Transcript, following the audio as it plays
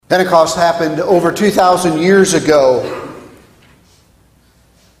Pentecost happened over 2,000 years ago.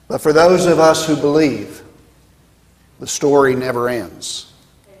 But for those of us who believe, the story never ends.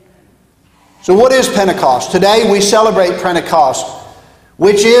 So what is Pentecost? Today we celebrate Pentecost,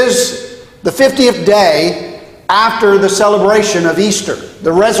 which is the 50th day after the celebration of Easter,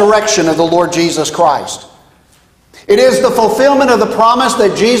 the resurrection of the Lord Jesus Christ. It is the fulfillment of the promise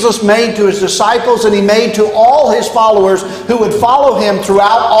that Jesus made to His disciples and He made to all His followers who would follow Him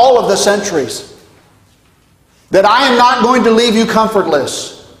throughout all of the centuries. That I am not going to leave you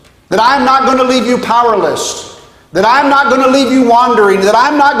comfortless. That I am not going to leave you powerless. That I am not going to leave you wandering. That I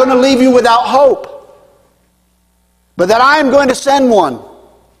am not going to leave you without hope. But that I am going to send one.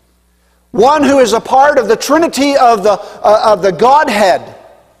 One who is a part of the Trinity of the Godhead.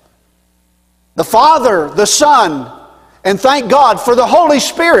 The Father, the Son, and thank God for the Holy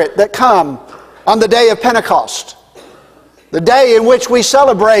Spirit that come on the day of Pentecost. The day in which we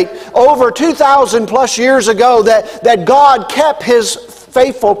celebrate over 2,000 plus years ago that God kept His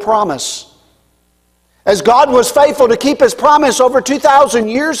faithful promise. As God was faithful to keep His promise over 2,000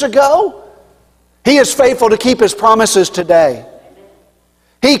 years ago, He is faithful to keep His promises today.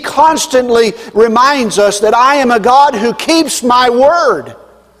 He constantly reminds us that I am a God who keeps my word.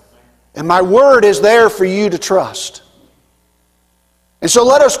 And my word is there for you to trust. And so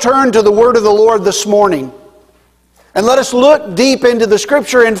let us turn to the word of the Lord this morning. And let us look deep into the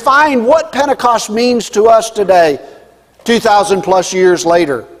Scripture and find what Pentecost means to us today, 2,000 plus years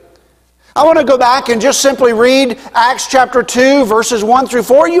later. I want to go back and just simply read Acts chapter 2, verses 1 through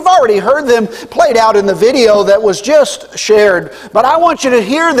 4. You've already heard them played out in the video that was just shared. But I want you to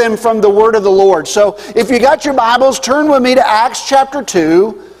hear them from the word of the Lord. So if you got your Bibles, turn with me to Acts chapter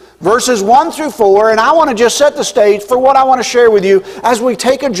 2. Verses 1 through 4, and I want to just set the stage for what I want to share with you as we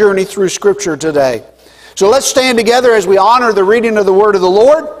take a journey through Scripture today. So let's stand together as we honor the reading of the Word of the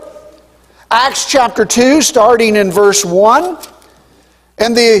Lord. Acts chapter 2, starting in verse 1.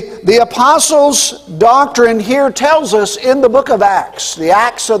 And the Apostles' doctrine here tells us in the book of Acts, the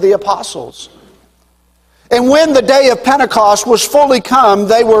Acts of the Apostles. And when the day of Pentecost was fully come,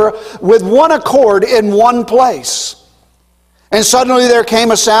 they were with one accord in one place. And suddenly there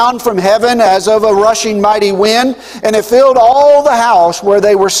came a sound from heaven as of a rushing mighty wind, and it filled all the house where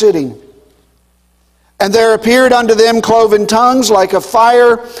they were sitting. And there appeared unto them cloven tongues like a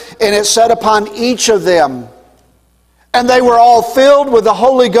fire, and it sat upon each of them. And they were all filled with the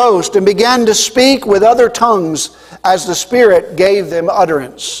Holy Ghost, and began to speak with other tongues as the Spirit gave them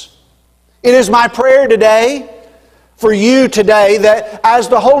utterance. It is my prayer today, for you today, that as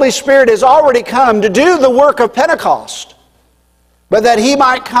the Holy Spirit has already come to do the work of Pentecost, but that He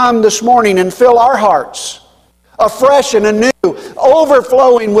might come this morning and fill our hearts afresh and anew,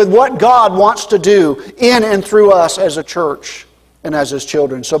 overflowing with what God wants to do in and through us as a church and as His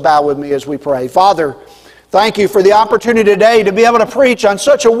children. So bow with me as we pray. Father, thank You for the opportunity today to be able to preach on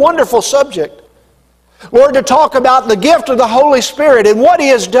such a wonderful subject. Lord, to talk about the gift of the Holy Spirit and what He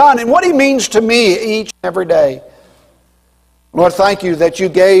has done and what He means to me each and every day. Lord, thank You that You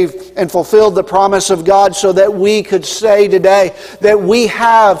gave and fulfilled the promise of God so that we could say today that we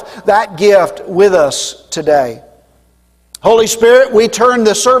have that gift with us today. Holy Spirit, we turn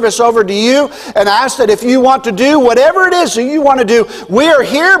the service over to You and ask that if You want to do whatever it is that You want to do, we are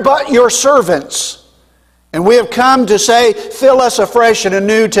here but Your servants. And we have come to say, fill us afresh and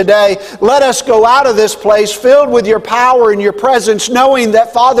anew today. Let us go out of this place filled with Your power and Your presence, knowing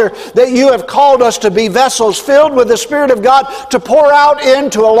that, Father, that You have called us to be vessels filled with the Spirit of God to pour out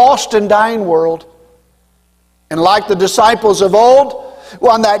into a lost and dying world. And like the disciples of old,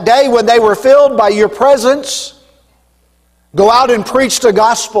 on that day when they were filled by Your presence, go out and preach the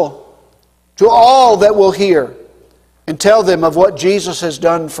gospel to all that will hear and tell them of what Jesus has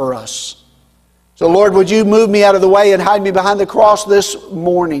done for us. So Lord, would You move me out of the way and hide me behind the cross this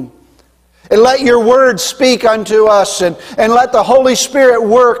morning. And let Your word speak unto us and let the Holy Spirit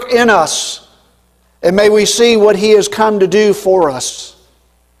work in us. And may we see what He has come to do for us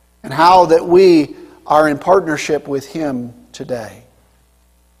and how that we are in partnership with Him today.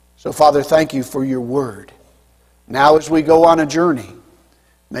 So Father, thank You for Your word. Now as we go on a journey,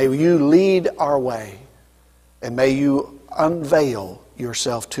 may You lead our way and may You unveil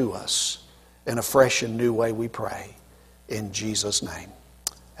Yourself to us. In a fresh and new way we pray. In Jesus' name.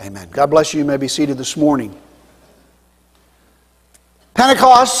 Amen. God bless you. You may be seated this morning.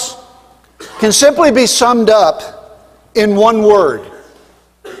 Pentecost can simply be summed up in one word.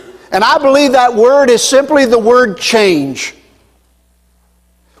 And I believe that word is simply the word change.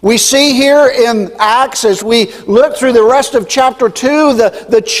 We see here in Acts, as we look through the rest of chapter 2,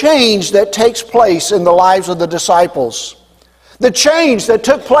 the change that takes place in the lives of the disciples. The change that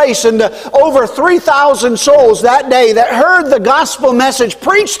took place in the over 3,000 souls that day that heard the gospel message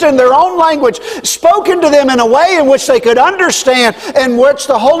preached in their own language, spoken to them in a way in which they could understand and which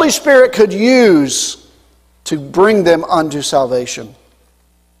the Holy Spirit could use to bring them unto salvation.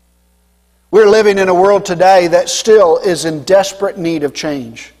 We're living in a world today that still is in desperate need of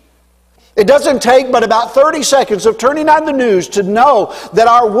change. It doesn't take but about 30 seconds of turning on the news to know that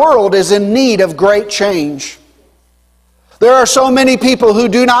our world is in need of great change. There are so many people who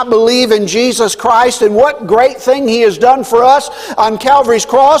do not believe in Jesus Christ and what great thing He has done for us on Calvary's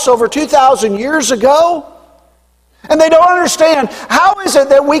cross over 2,000 years ago. And they don't understand, how is it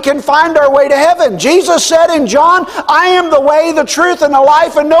that we can find our way to heaven? Jesus said in John, I am the way, the truth, and the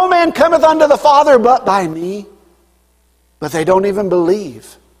life, and no man cometh unto the Father but by me. But they don't even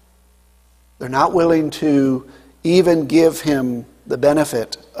believe. They're not willing to even give Him the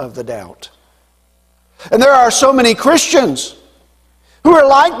benefit of the doubt. And there are so many Christians who are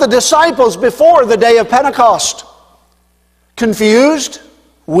like the disciples before the day of Pentecost. Confused,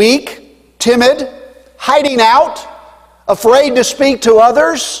 weak, timid, hiding out, afraid to speak to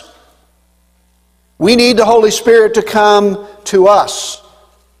others. We need the Holy Spirit to come to us,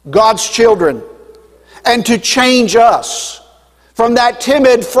 God's children, and to change us from that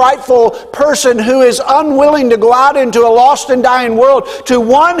timid, frightful person who is unwilling to go out into a lost and dying world to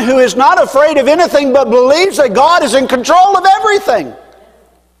one who is not afraid of anything but believes that God is in control of everything.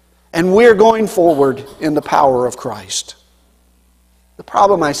 And we're going forward in the power of Christ. The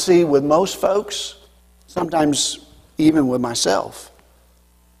problem I see with most folks, sometimes even with myself,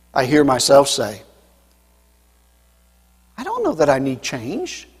 I hear myself say, I don't know that I need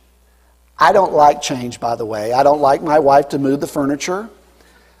change. I don't like change, by the way. I don't like my wife to move the furniture.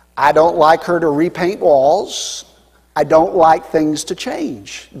 I don't like her to repaint walls. I don't like things to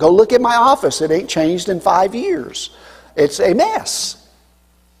change. Go look at my office. It ain't changed in 5 years. It's a mess.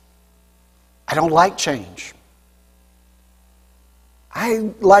 I don't like change. I,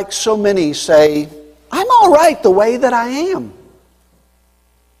 like so many, say, I'm all right the way that I am.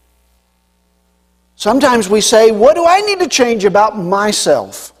 Sometimes we say, what do I need to change about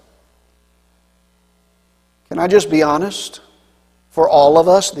myself? Can I just be honest? For all of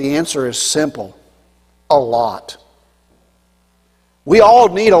us, the answer is simple. A lot. We all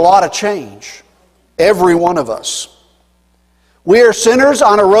need a lot of change. Every one of us. We are sinners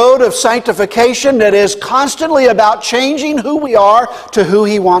on a road of sanctification that is constantly about changing who we are to who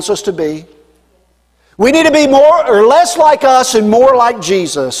He wants us to be. We need to be more or less like us and more like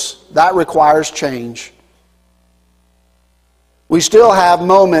Jesus. That requires change. We still have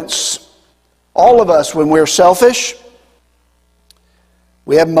moments, all of us, when we're selfish.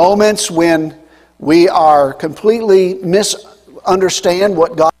 We have moments when we are completely misunderstand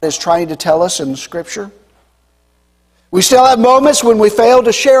what God is trying to tell us in Scripture. We still have moments when we fail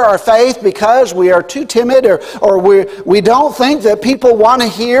to share our faith because we are too timid or we don't think that people want to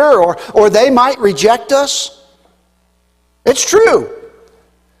hear or they might reject us. It's true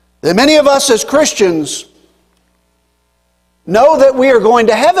that many of us as Christians know that we are going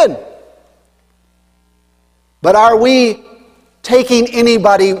to heaven. But are we taking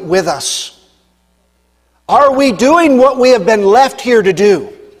anybody with us? Are we doing what we have been left here to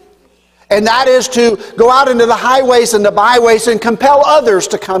do? And that is to go out into the highways and the byways and compel others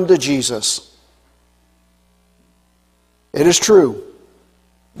to come to Jesus. It is true.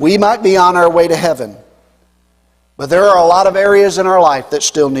 We might be on our way to heaven, but there are a lot of areas in our life that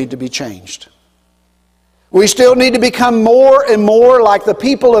still need to be changed. We still need to become more and more like the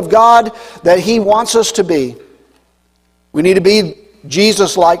people of God that He wants us to be. We need to be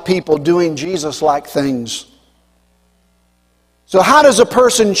Jesus-like people doing Jesus-like things. So how does a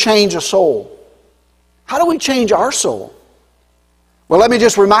person change a soul? How do we change our soul? Well, let me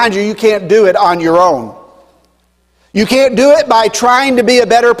just remind you, you can't do it on your own. You can't do it by trying to be a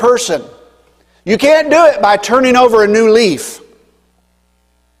better person. You can't do it by turning over a new leaf.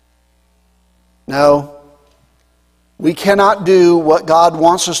 No. We cannot do what God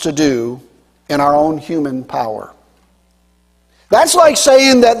wants us to do in our own human power. That's like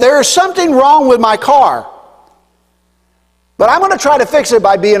saying that there is something wrong with my car, but I'm going to try to fix it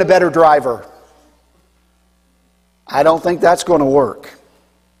by being a better driver. I don't think that's going to work.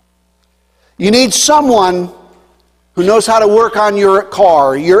 You need someone who knows how to work on your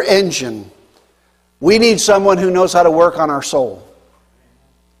car, your engine. We need someone who knows how to work on our soul.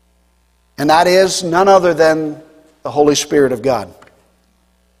 And that is none other than the Holy Spirit of God.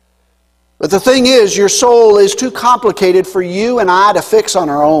 But the thing is, your soul is too complicated for you and I to fix on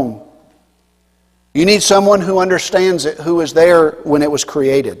our own. You need someone who understands it, who was there when it was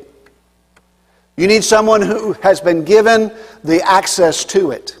created. You need someone who has been given the access to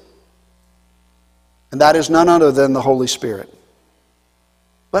it. And that is none other than the Holy Spirit.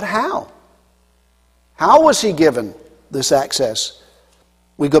 But how? How was He given this access?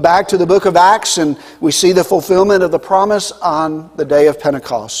 We go back to the book of Acts and we see the fulfillment of the promise on the day of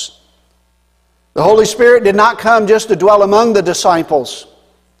Pentecost. The Holy Spirit did not come just to dwell among the disciples,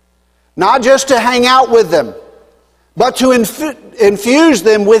 not just to hang out with them, but to infuse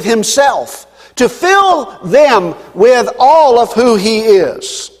them with Himself, to fill them with all of who He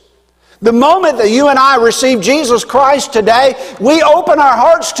is. The moment that you and I receive Jesus Christ today, we open our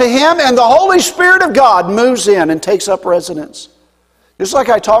hearts to Him and the Holy Spirit of God moves in and takes up residence. Just like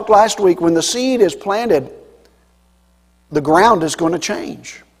I talked last week, when the seed is planted, the ground is going to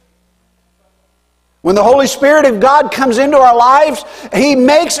change. When the Holy Spirit of God comes into our lives, He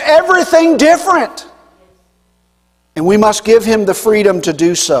makes everything different. And we must give Him the freedom to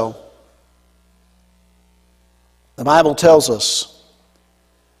do so. The Bible tells us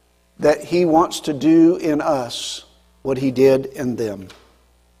that He wants to do in us what He did in them.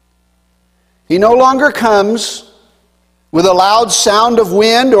 He no longer comes with a loud sound of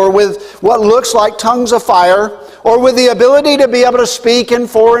wind or with what looks like tongues of fire or with the ability to be able to speak in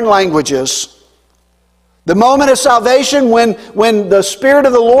foreign languages. The moment of salvation, when the Spirit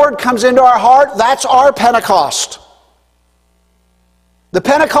of the Lord comes into our heart, that's our Pentecost. The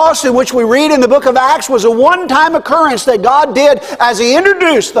Pentecost in which we read in the book of Acts was a one-time occurrence that God did as He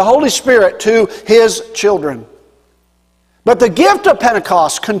introduced the Holy Spirit to His children. But the gift of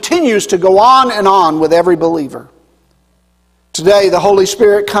Pentecost continues to go on with every believer. Today, the Holy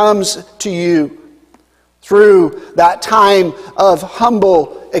Spirit comes to you through that time of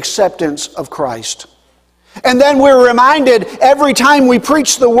humble acceptance of Christ. And then we're reminded every time we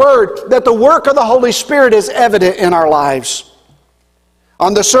preach the Word that the work of the Holy Spirit is evident in our lives.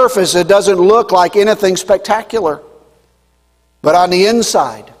 On the surface, it doesn't look like anything spectacular. But on the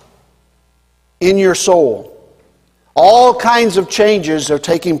inside, in your soul, all kinds of changes are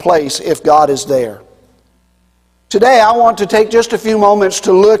taking place if God is there. Today, I want to take just a few moments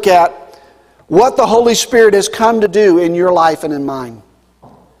to look at what the Holy Spirit has come to do in your life and in mine.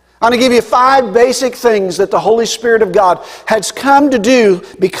 I'm going to give you 5 basic things that the Holy Spirit of God has come to do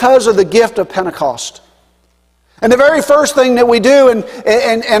because of the gift of Pentecost. And the very first thing that we do,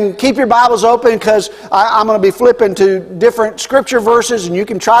 and keep your Bibles open because I'm going to be flipping to different scripture verses and you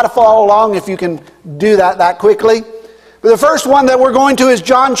can try to follow along if you can do that quickly. But the first one that we're going to is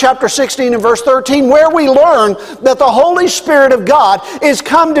John chapter 16 and verse 13, where we learn that the Holy Spirit of God is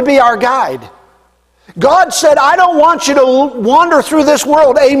come to be our guide. God said, I don't want you to wander through this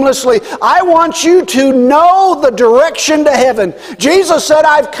world aimlessly. I want you to know the direction to heaven. Jesus said,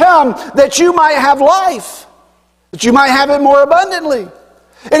 I've come that you might have life, that you might have it more abundantly.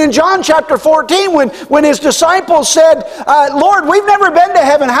 And in John chapter 14, when His disciples said, Lord, we've never been to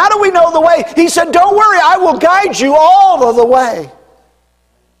heaven. How do we know the way? He said, don't worry, I will guide you all of the way.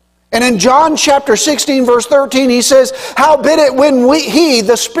 And in John chapter 16, verse 13, He says, howbeit it when He,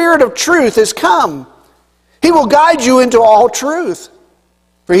 the Spirit of truth, is come, He will guide you into all truth.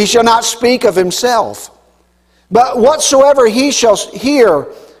 For He shall not speak of Himself, but whatsoever He shall hear,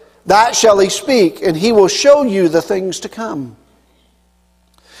 that shall He speak, and He will show you the things to come.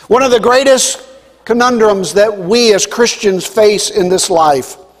 One of the greatest conundrums that we as Christians face in this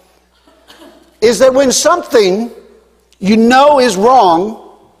life is that when something you know is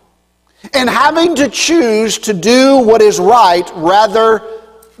wrong and having to choose to do what is right rather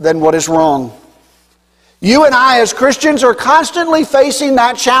than what is wrong. You and I as Christians are constantly facing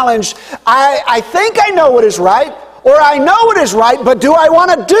that challenge. I think I know what is right, or I know what is right, but do I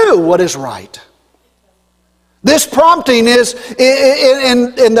want to do what is right? This prompting is,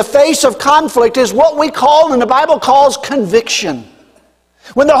 in the face of conflict, is what we call, and the Bible calls, conviction.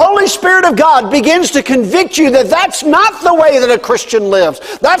 When the Holy Spirit of God begins to convict you that that's not the way that a Christian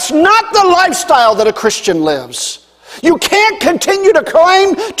lives, that's not the lifestyle that a Christian lives. You can't continue to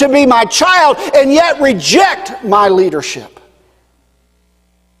claim to be my child and yet reject my leadership.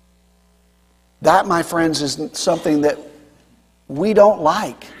 That, my friends, is something that we don't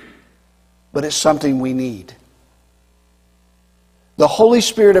like, but it's something we need. The Holy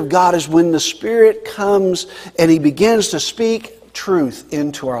Spirit of God is when the Spirit comes and He begins to speak truth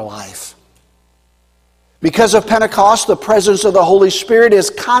into our life. Because of Pentecost, the presence of the Holy Spirit is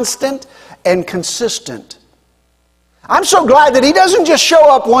constant and consistent. I'm so glad that He doesn't just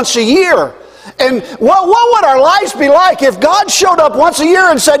show up once a year. And what would our lives be like if God showed up once a year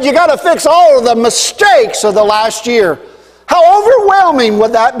and said, you got to fix all of the mistakes of the last year? How overwhelming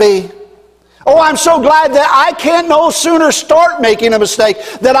would that be? Oh, I'm so glad that I can't no sooner start making a mistake,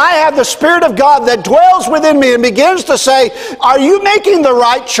 that I have the Spirit of God that dwells within me and begins to say, are you making the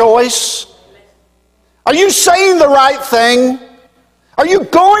right choice? Are you saying the right thing? Are you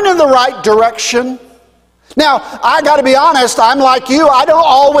going in the right direction? Now, I got to be honest, I'm like you. I don't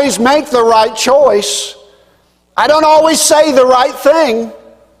always make the right choice. I don't always say the right thing.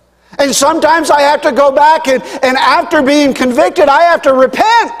 And sometimes I have to go back and after being convicted, I have to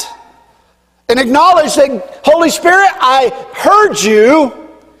repent and acknowledge that, Holy Spirit, I heard you,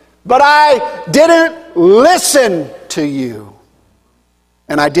 but I didn't listen to you.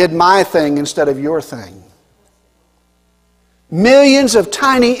 And I did my thing instead of your thing. Millions of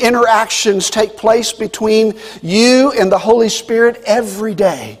tiny interactions take place between you and the Holy Spirit every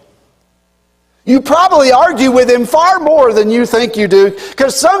day. You probably argue with Him far more than you think you do,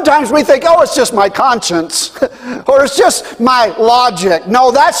 because sometimes we think, oh, it's just my conscience, or it's just my logic.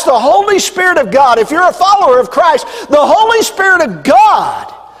 No, that's the Holy Spirit of God. If you're a follower of Christ, the Holy Spirit of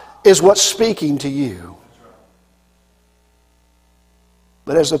God is what's speaking to you.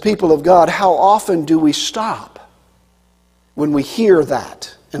 But as the people of God, how often do we stop when we hear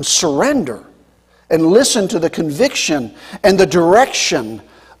that and surrender and listen to the conviction and the direction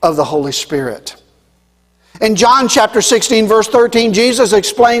of the Holy Spirit? In John chapter 16, verse 13, Jesus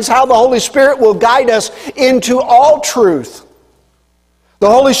explains how the Holy Spirit will guide us into all truth. The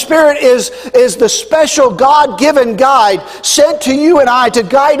Holy Spirit is the special God-given guide sent to you and I to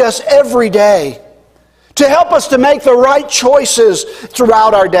guide us every day, to help us to make the right choices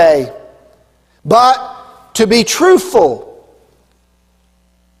throughout our day. But to be truthful,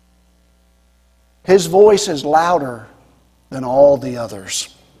 His voice is louder than all the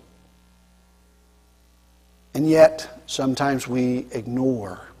others. And yet, sometimes we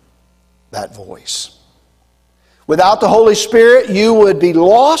ignore that voice. Without the Holy Spirit, you would be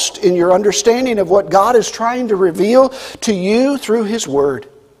lost in your understanding of what God is trying to reveal to you through His Word.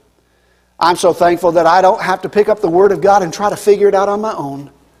 I'm so thankful that I don't have to pick up the Word of God and try to figure it out on my own,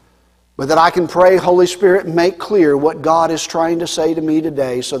 but that I can pray, Holy Spirit, make clear what God is trying to say to me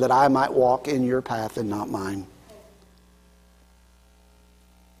today so that I might walk in your path and not mine.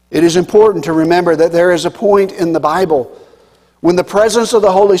 It is important to remember that there is a point in the Bible when the presence of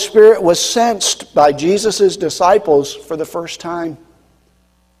the Holy Spirit was sensed by Jesus' disciples for the first time.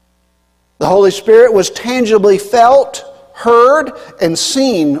 The Holy Spirit was tangibly felt, heard, and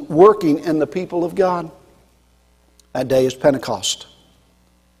seen working in the people of God. That day is Pentecost.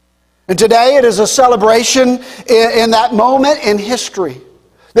 And today it is a celebration in that moment in history.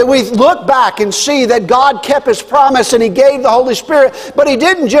 That we look back and see that God kept His promise and He gave the Holy Spirit. But He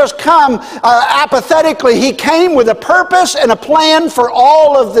didn't just come apathetically. He came with a purpose and a plan for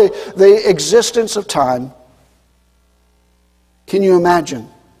all of the existence of time. Can you imagine?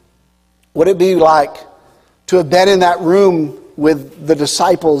 What it be like to have been in that room with the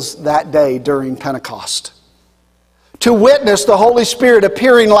disciples that day during Pentecost? To witness the Holy Spirit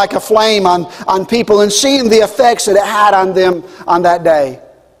appearing like a flame on people and seeing the effects that it had on them on that day.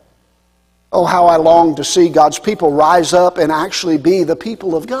 Oh, how I long to see God's people rise up and actually be the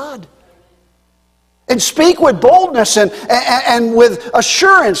people of God. And speak with boldness and with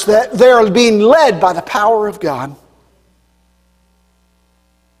assurance that they're being led by the power of God.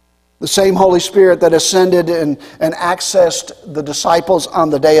 The same Holy Spirit that ascended and accessed the disciples on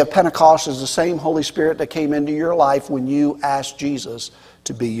the day of Pentecost is the same Holy Spirit that came into your life when you asked Jesus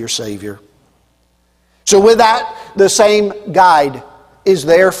to be your Savior. So with that, the same guide is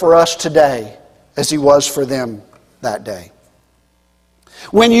there for us today as He was for them that day.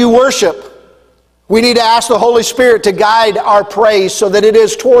 When you worship, we need to ask the Holy Spirit to guide our praise so that it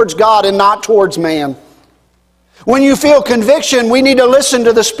is towards God and not towards man. When you feel conviction, we need to listen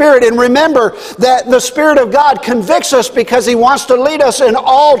to the Spirit and remember that the Spirit of God convicts us because He wants to lead us in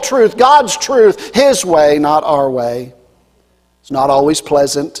all truth, God's truth, His way, not our way. It's not always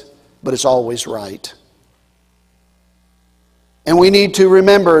pleasant, but it's always right. And we need to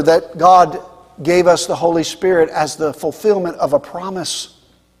remember that God gave us the Holy Spirit as the fulfillment of a promise.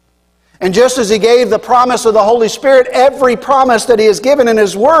 And just as He gave the promise of the Holy Spirit, every promise that He has given in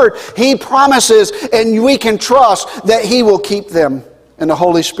His Word, He promises, and we can trust that He will keep them. And the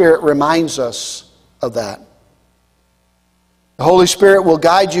Holy Spirit reminds us of that. The Holy Spirit will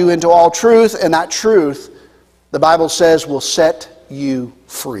guide you into all truth, and that truth, the Bible says, will set you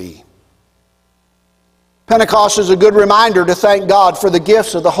free. Pentecost is a good reminder to thank God for the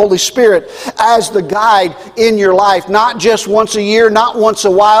gifts of the Holy Spirit as the guide in your life. Not just once a year, not once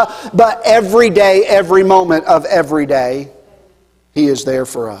a while, but every day, every moment of every day, He is there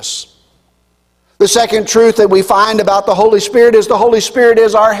for us. The second truth that we find about the Holy Spirit is the Holy Spirit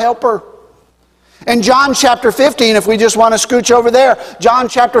is our helper. In John chapter 15, if we just want to scooch over there, John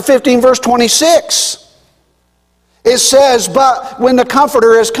chapter 15, verse 26. It says, "But when the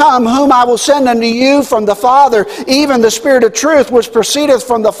Comforter is come, whom I will send unto you from the Father, even the Spirit of truth, which proceedeth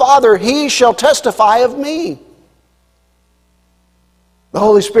from the Father, He shall testify of me." The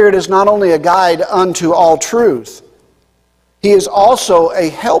Holy Spirit is not only a guide unto all truth, He is also a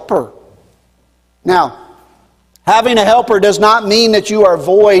helper. Now, having a helper does not mean that you are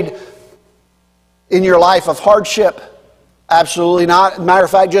void in your life of hardship. Absolutely not. Matter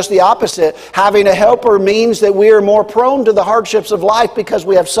of fact, just the opposite. Having a helper means that we are more prone to the hardships of life because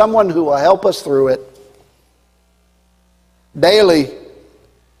we have someone who will help us through it. Daily,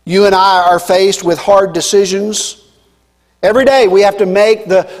 you and I are faced with hard decisions. Every day we have to make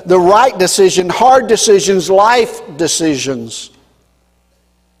the right decision, hard decisions, life decisions.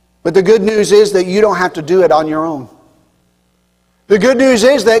 But the good news is that you don't have to do it on your own. The good news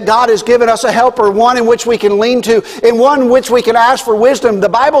is that God has given us a helper, one in which we can lean to, and one in which we can ask for wisdom. The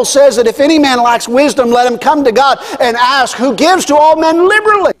Bible says that if any man lacks wisdom, let him come to God and ask, who gives to all men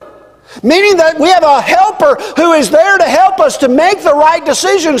liberally. Meaning that we have a helper who is there to help us to make the right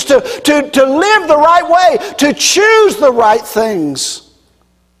decisions, to live the right way, to choose the right things.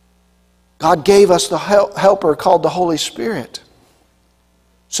 God gave us the helper called the Holy Spirit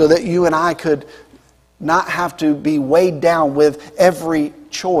so that you and I could not have to be weighed down with every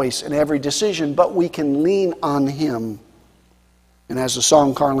choice and every decision, but we can lean on Him. And as the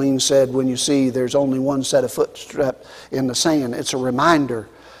song Carlene said, when you see there's only one set of footsteps in the sand, it's a reminder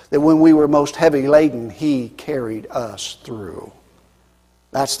that when we were most heavy laden, He carried us through.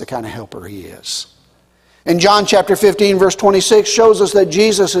 That's the kind of helper He is. In John chapter 15, verse 26 shows us that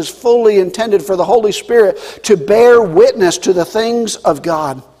Jesus is fully intended for the Holy Spirit to bear witness to the things of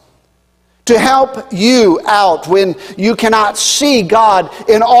God. To help you out when you cannot see God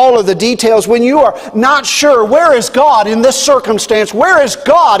in all of the details, when you are not sure, where is God in this circumstance? Where is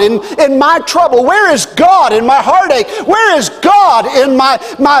God in my trouble? Where is God in my heartache? Where is God in my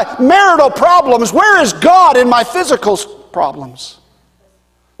marital problems? Where is God in my physical problems?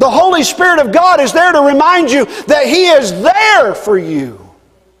 The Holy Spirit of God is there to remind you that He is there for you.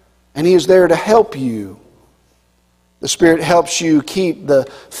 And He is there to help you. The Spirit helps you keep the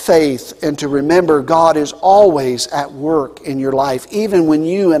faith and to remember God is always at work in your life, even when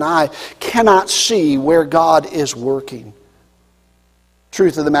you and I cannot see where God is working.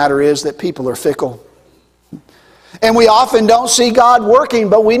 Truth of the matter is that people are fickle. And we often don't see God working,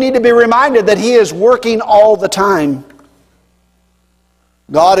 but we need to be reminded that He is working all the time.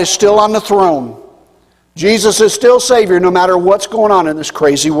 God is still on the throne. Jesus is still Savior no matter what's going on in this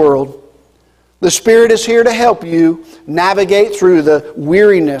crazy world. The Spirit is here to help you navigate through the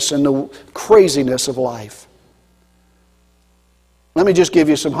weariness and the craziness of life. Let me just give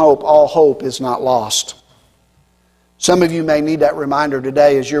you some hope. All hope is not lost. Some of you may need that reminder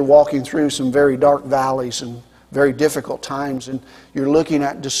today as you're walking through some very dark valleys and very difficult times, and you're looking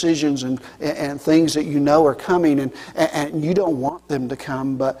at decisions and things that you know are coming, and you don't want them to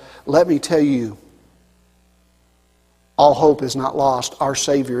come. But let me tell you, all hope is not lost. Our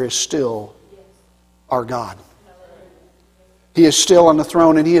Savior is still our God. He is still on the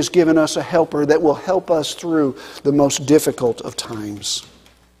throne, and He has given us a helper that will help us through the most difficult of times.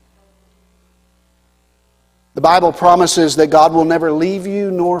 The Bible promises that God will never leave you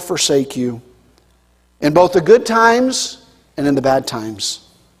nor forsake you in both the good times and in the bad times.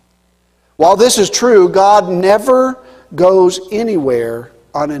 While this is true, God never goes anywhere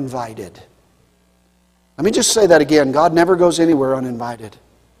uninvited. Let me just say that again. God never goes anywhere uninvited.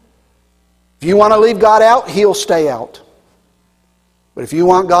 If you want to leave God out, He'll stay out. But if you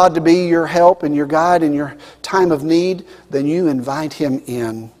want God to be your help and your guide in your time of need, then you invite Him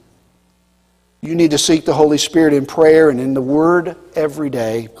in. You need to seek the Holy Spirit in prayer and in the Word every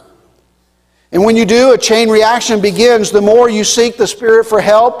day. And when you do, a chain reaction begins. The more you seek the Spirit for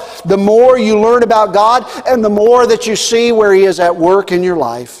help, the more you learn about God, and the more that you see where He is at work in your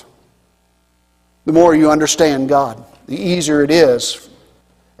life. The more you understand God, the easier it is.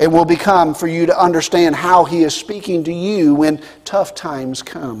 It will become for you to understand how He is speaking to you when tough times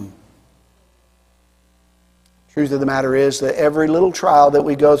come. Truth of the matter is that every little trial that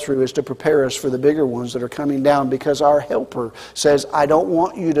we go through is to prepare us for the bigger ones that are coming down, because our helper says, I don't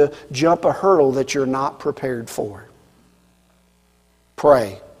want you to jump a hurdle that you're not prepared for.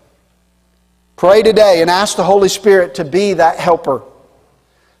 Pray. Pray today and ask the Holy Spirit to be that helper.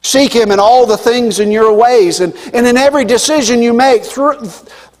 Seek Him in all the things in your ways, and in every decision you make.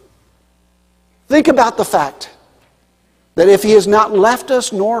 Think about the fact that if He has not left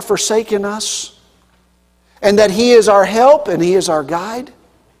us nor forsaken us, and that He is our help and He is our guide,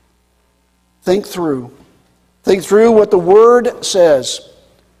 Think through. Think through what the Word says.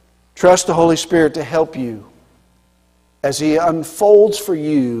 Trust the Holy Spirit to help you as He unfolds for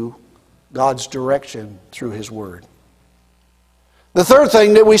you God's direction through His Word. The third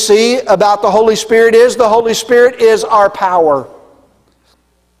thing that we see about the Holy Spirit is the Holy Spirit is our power.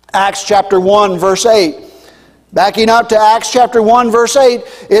 Acts chapter 1 verse 8. Backing up to Acts chapter 1 verse 8,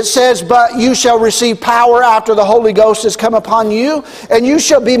 it says, "But you shall receive power after the Holy Ghost has come upon you, and you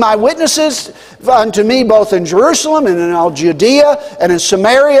shall be my witnesses unto me both in Jerusalem and in all Judea and in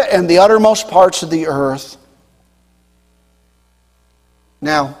Samaria and the uttermost parts of the earth."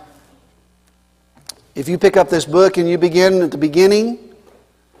 Now, if you pick up this book and you begin at the beginning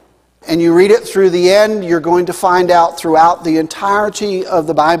and you read it through the end, you're going to find out throughout the entirety of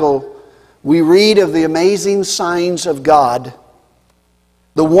the Bible, we read of the amazing signs of God,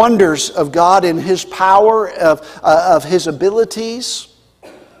 the wonders of God in His power, of His abilities.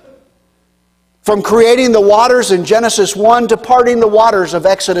 From creating the waters in Genesis 1 to parting the waters of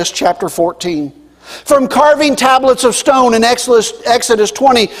Exodus chapter 14. From carving tablets of stone in Exodus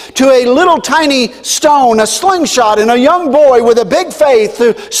 20 to a little tiny stone, a slingshot, and a young boy with a big faith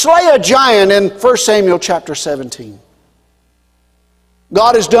to slay a giant in 1 Samuel chapter 17.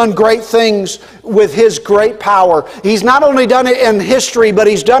 God has done great things with His great power. He's not only done it in history, but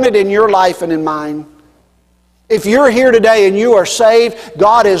He's done it in your life and in mine. If you're here today and you are saved,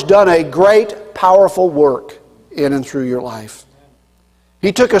 God has done a great, powerful work in and through your life.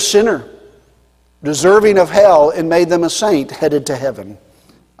 He took a sinner, deserving of hell, and made them a saint headed to heaven.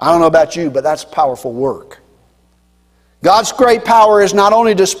 I don't know about you, but that's powerful work. God's great power is not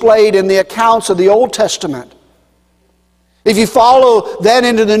only displayed in the accounts of the Old Testament. If you follow then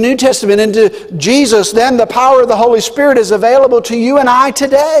into the New Testament, into Jesus, then the power of the Holy Spirit is available to you and I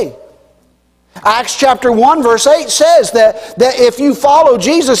today. Acts chapter 1 verse 8 says that if you follow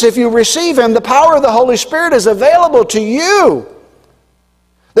Jesus, if you receive Him, the power of the Holy Spirit is available to you.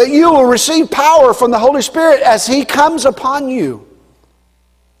 That you will receive power from the Holy Spirit as He comes upon you.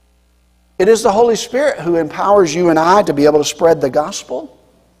 It is the Holy Spirit who empowers you and I to be able to spread the gospel.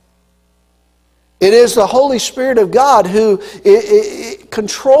 It is the Holy Spirit of God who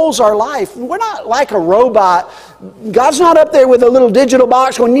controls our life. We're not like a robot. God's not up there with a little digital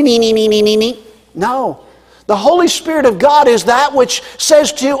box going, nee, nee, nee, nee, nee, nee. No. The Holy Spirit of God is that which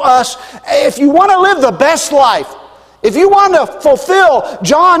says to us, if you want to live the best life, if you want to fulfill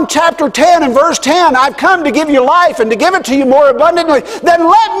John chapter 10 and verse 10, I've come to give you life and to give it to you more abundantly, then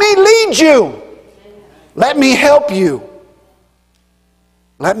let me lead you. Let me help you.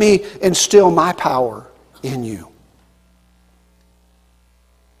 Let me instill my power in you.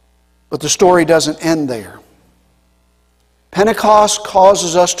 But the story doesn't end there. Pentecost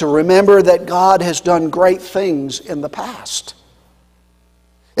causes us to remember that God has done great things in the past.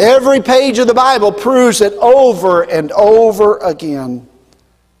 Every page of the Bible proves it over and over again.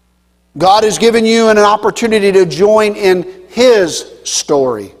 God has given you an opportunity to join in His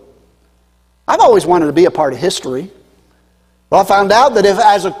story. I've always wanted to be a part of history. Well, I found out that if,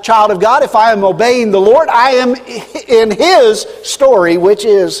 as a child of God, if I am obeying the Lord, I am in His story, which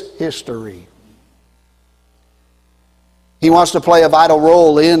is history. He wants to play a vital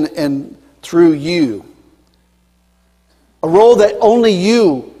role in and through you. A role that only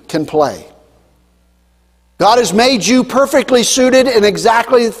you can play. God has made you perfectly suited and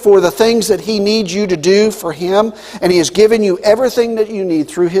exactly for the things that He needs you to do for Him, and He has given you everything that you need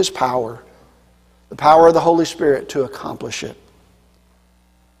through His power, the power of the Holy Spirit to accomplish it.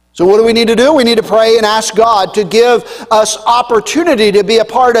 So what do we need to do? We need to pray and ask God to give us opportunity to be a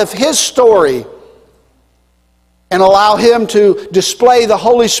part of His story and allow Him to display the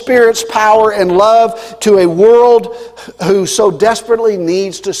Holy Spirit's power and love to a world who so desperately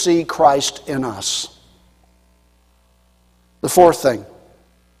needs to see Christ in us. The fourth thing,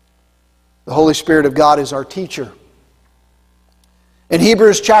 the Holy Spirit of God is our teacher. In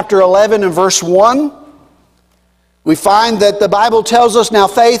Hebrews chapter 11 and verse 1, we find that the Bible tells us, now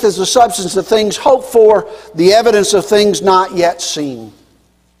faith is the substance of things hoped for, the evidence of things not yet seen.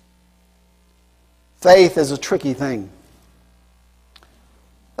 Faith is a tricky thing.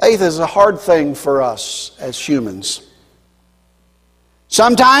 Faith is a hard thing for us as humans.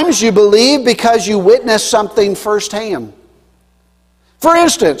 Sometimes you believe because you witness something firsthand. For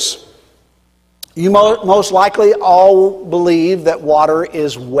instance, you most likely all believe that water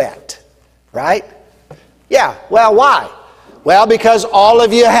is wet, right? Yeah, well, why? Well, because all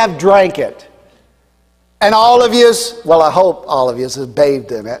of you have drank it. And all of you, well, I hope all of you have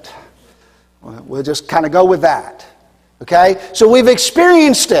bathed in it. We'll just kind of go with that. Okay? So we've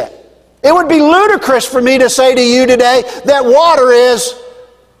experienced it. It would be ludicrous for me to say to you today that water is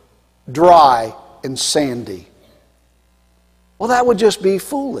dry, and sandy. Well, that would just be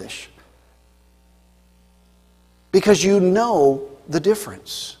foolish. Because you know the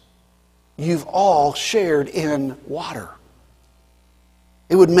difference. You've all shared in water.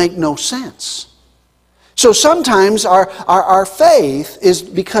 It would make no sense. So sometimes our faith is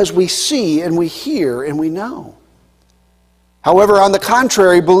because we see and we hear and we know. However, on the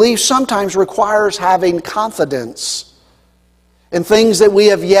contrary, belief sometimes requires having confidence in things that we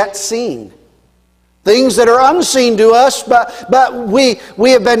have yet seen. Things that are unseen to us, but we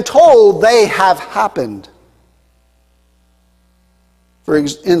have been told they have happened. For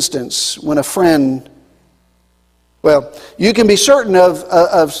instance, when a friend, well, you can be certain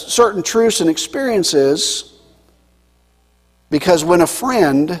of certain truths and experiences because when a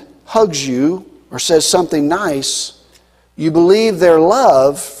friend hugs you or says something nice, you believe their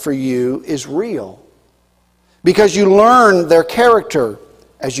love for you is real because you learn their character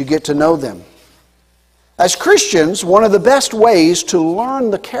as you get to know them. As Christians, one of the best ways to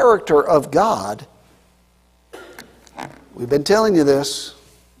learn the character of God, we've been telling you this,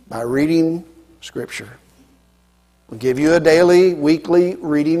 by reading Scripture. We'll give you a daily, weekly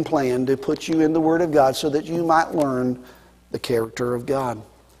reading plan to put you in the Word of God so that you might learn the character of God.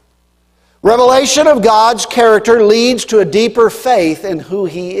 Revelation of God's character leads to a deeper faith in who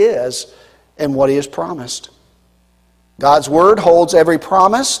He is and what He has promised. God's Word holds every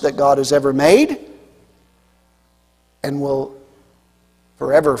promise that God has ever made and will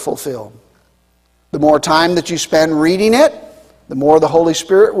forever fulfill. The more time that you spend reading it, the more the Holy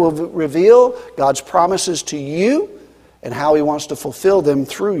Spirit will reveal God's promises to you and how He wants to fulfill them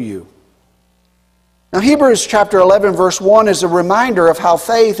through you. Now, Hebrews chapter 11, verse 1 is a reminder of how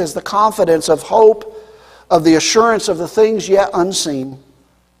faith is the confidence of hope, of the assurance of the things yet unseen.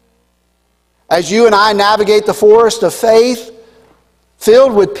 As you and I navigate the forest of faith,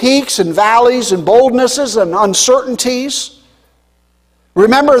 filled with peaks and valleys and boldnesses and uncertainties,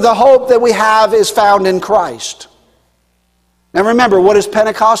 remember the hope that we have is found in Christ. Now remember, what is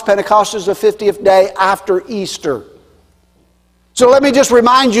Pentecost? Pentecost is the 50th day after Easter. So let me just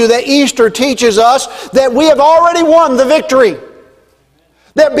remind you that Easter teaches us that we have already won the victory.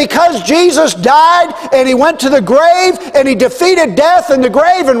 That because Jesus died and He went to the grave and He defeated death in the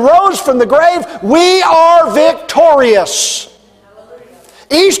grave and rose from the grave, we are victorious.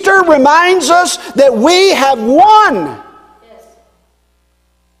 Easter reminds us that we have won.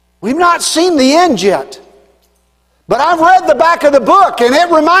 We've not seen the end yet. But I've read the back of the book and it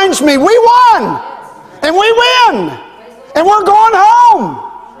reminds me we won. And we win. And we're going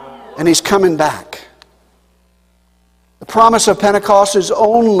home. And He's coming back. The promise of Pentecost is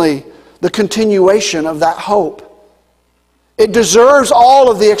only the continuation of that hope. It deserves all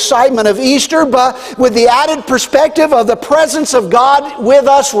of the excitement of Easter, but with the added perspective of the presence of God with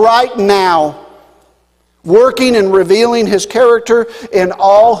us right now, working and revealing His character in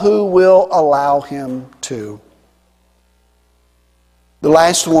all who will allow Him to. The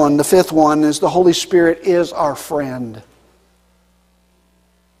last one, the fifth one, is the Holy Spirit is our friend.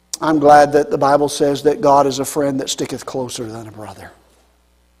 I'm glad that the Bible says that God is a friend that sticketh closer than a brother.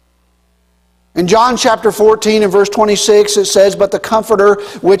 In John chapter 14 and verse 26 it says, "But the Comforter,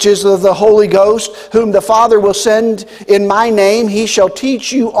 which is of the Holy Ghost, whom the Father will send in my name, He shall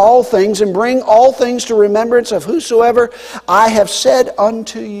teach you all things and bring all things to remembrance of whosoever I have said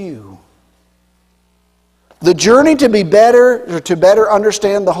unto you." The journey to be better, or to better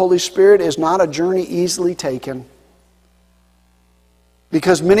understand the Holy Spirit, is not a journey easily taken.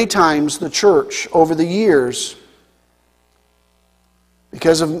 Because many times the church over the years,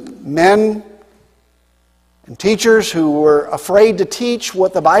 because of men and teachers who were afraid to teach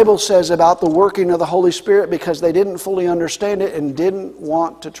what the Bible says about the working of the Holy Spirit because they didn't fully understand it and didn't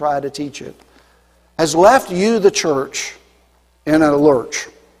want to try to teach it, has left you, the church, in a lurch.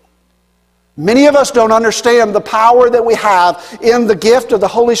 Many of us don't understand the power that we have in the gift of the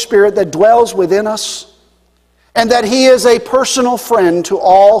Holy Spirit that dwells within us, and that He is a personal friend to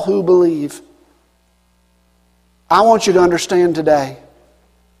all who believe. I want you to understand today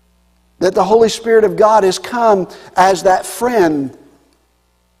that the Holy Spirit of God has come as that friend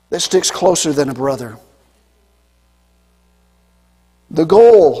that sticks closer than a brother. The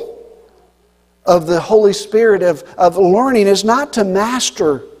goal of the Holy Spirit of learning is not to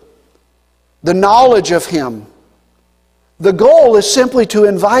master the knowledge of Him. The goal is simply to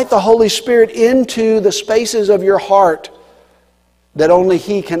invite the Holy Spirit into the spaces of your heart that only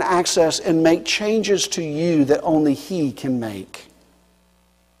He can access and make changes to you that only He can make.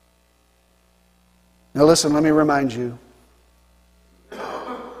 Now listen, let me remind you.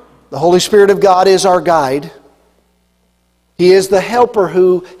 The Holy Spirit of God is our guide. He is the helper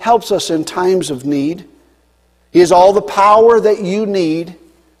who helps us in times of need. He is all the power that you need.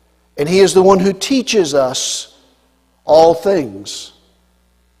 And He is the one who teaches us all things.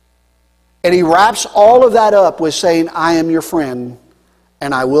 And He wraps all of that up with saying, I am your friend,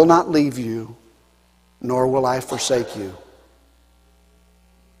 and I will not leave you, nor will I forsake you.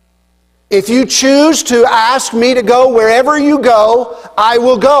 If you choose to ask me to go wherever you go, I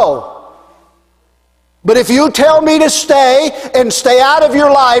will go. But if you tell me to stay and stay out of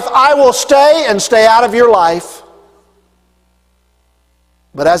your life, I will stay and stay out of your life.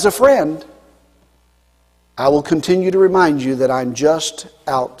 But as a friend, I will continue to remind you that I'm just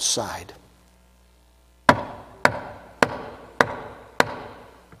outside.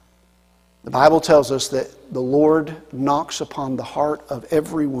 The Bible tells us that the Lord knocks upon the heart of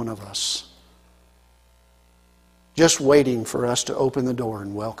every one of us, just waiting for us to open the door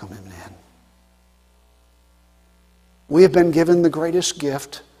and welcome Him in. We have been given the greatest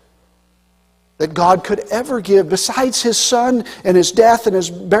gift that God could ever give, besides His Son and His death and His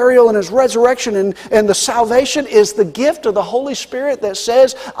burial and His resurrection and the salvation, is the gift of the Holy Spirit that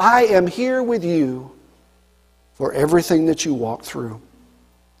says, I am here with you for everything that you walk through.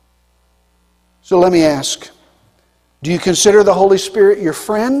 So let me ask, do you consider the Holy Spirit your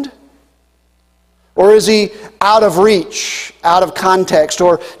friend? Or is He out of reach, out of context,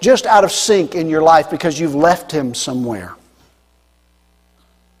 or just out of sync in your life because you've left Him somewhere?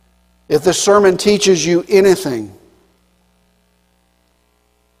 If this sermon teaches you anything,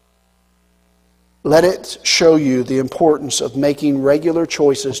 let it show you the importance of making regular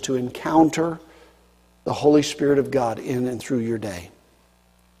choices to encounter the Holy Spirit of God in and through your day.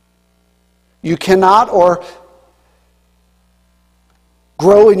 You cannot or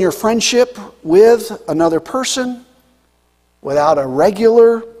grow in your friendship with another person without a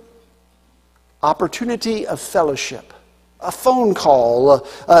regular opportunity of fellowship. A phone call,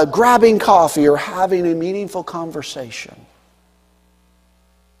 grabbing coffee, or having a meaningful conversation.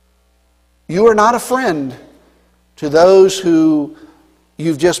 You are not a friend to those who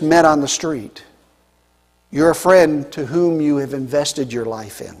you've just met on the street. You're a friend to whom you have invested your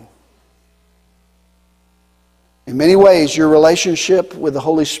life in. In many ways, your relationship with the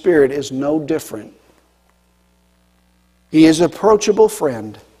Holy Spirit is no different. He is an approachable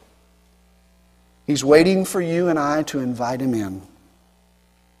friend. He's waiting for you and I to invite Him in.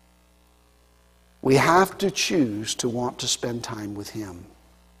 We have to choose to want to spend time with Him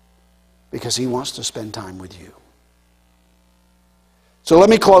because He wants to spend time with you. So let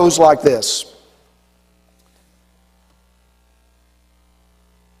me close like this.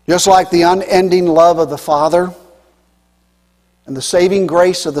 Just like the unending love of the Father and the saving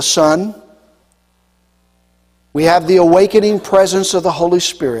grace of the Son, we have the awakening presence of the Holy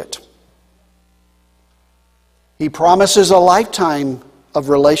Spirit. He promises a lifetime of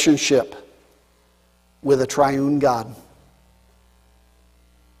relationship with a triune God.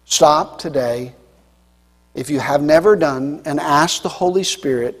 Stop today, if you have never done, and ask the Holy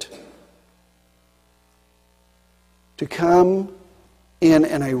Spirit to come in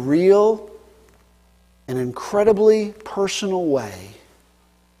a real and incredibly personal way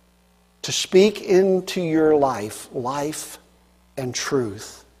to speak into your life and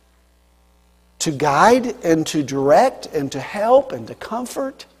truth, to guide and to direct and to help and to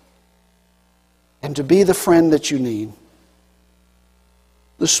comfort and to be the friend that you need.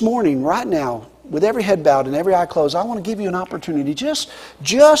 This morning, right now, with every head bowed and every eye closed, I want to give you an opportunity.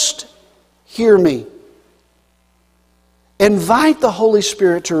 Just hear me. Invite the Holy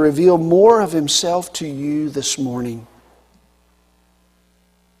Spirit to reveal more of Himself to you this morning.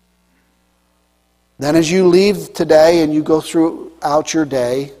 Then as you leave today and you go throughout your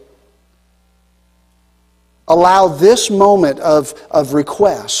day, allow this moment of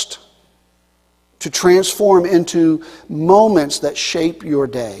request to transform into moments that shape your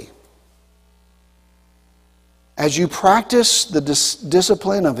day. As you practice the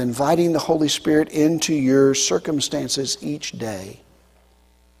discipline of inviting the Holy Spirit into your circumstances each day,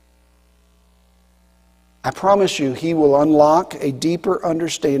 I promise you He will unlock a deeper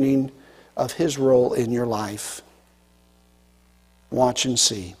understanding of His role in your life. Watch and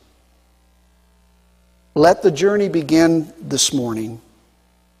see. Let the journey begin this morning.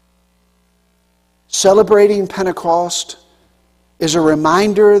 Celebrating Pentecost is a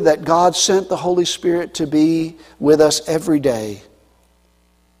reminder that God sent the Holy Spirit to be with us every day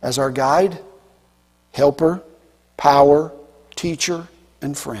as our guide, helper, power, teacher,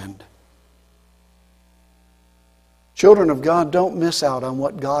 and friend. Children of God, don't miss out on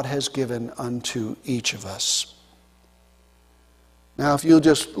what God has given unto each of us. Now, if you'll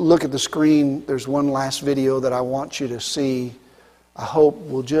just look at the screen, there's one last video that I want you to see. I hope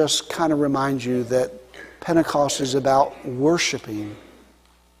will just kind of remind you that Pentecost is about worshiping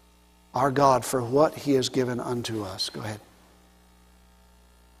our God for what He has given unto us. Go ahead.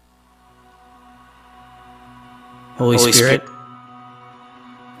 Holy Spirit,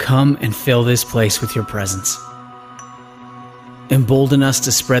 come and fill this place with your presence. Embolden us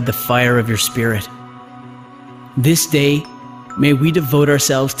to spread the fire of your Spirit. This day, may we devote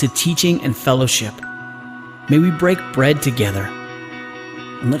ourselves to teaching and fellowship. May we break bread together.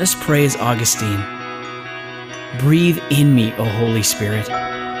 And let us pray as Augustine. Breathe in me, O Holy Spirit,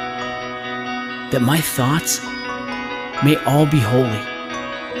 that my thoughts may all be holy.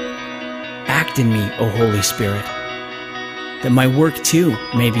 Act in me, O Holy Spirit, that my work too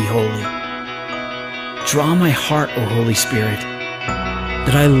may be holy. Draw my heart, O Holy Spirit,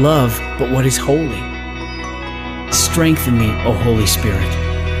 that I love but what is holy. Strengthen me, O Holy Spirit,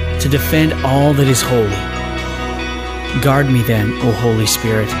 to defend all that is holy. Guard me then, O Holy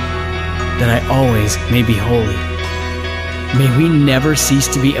Spirit, that I always may be holy. May we never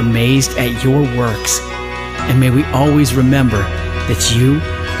cease to be amazed at your works, and may we always remember that you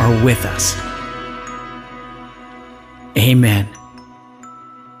are with us. Amen.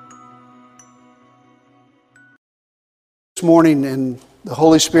 This morning, and the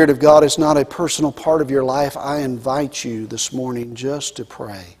Holy Spirit of God is not a personal part of your life, I invite you this morning just to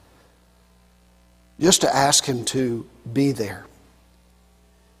pray. Just to ask Him to be there.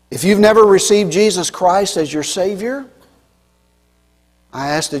 If you've never received Jesus Christ as your Savior, I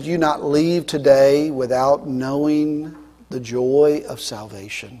ask that you not leave today without knowing the joy of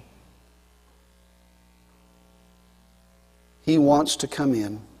salvation. He wants to come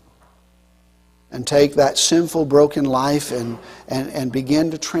in and take that sinful, broken life and begin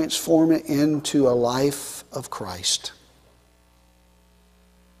to transform it into a life of Christ.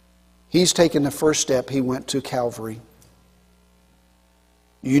 He's taken the first step. He went to Calvary.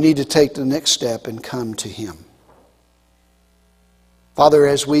 You need to take the next step and come to Him. Father,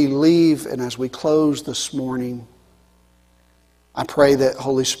 as we leave and as we close this morning, I pray that,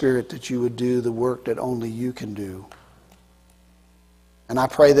 Holy Spirit, that you would do the work that only you can do. And I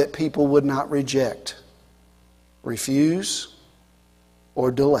pray that people would not reject, refuse,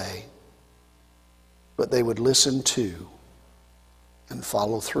 or delay, but they would listen to and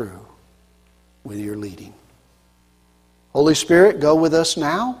follow through with your leading. Holy Spirit, go with us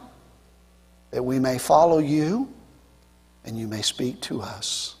now, that we may follow you and you may speak to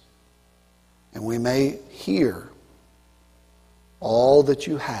us, and we may hear all that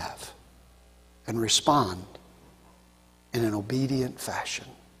you have and respond in an obedient fashion.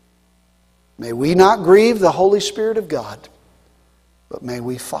 May we not grieve the Holy Spirit of God, but may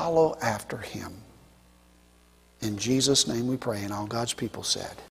we follow after Him. In Jesus' name we pray, and all God's people said.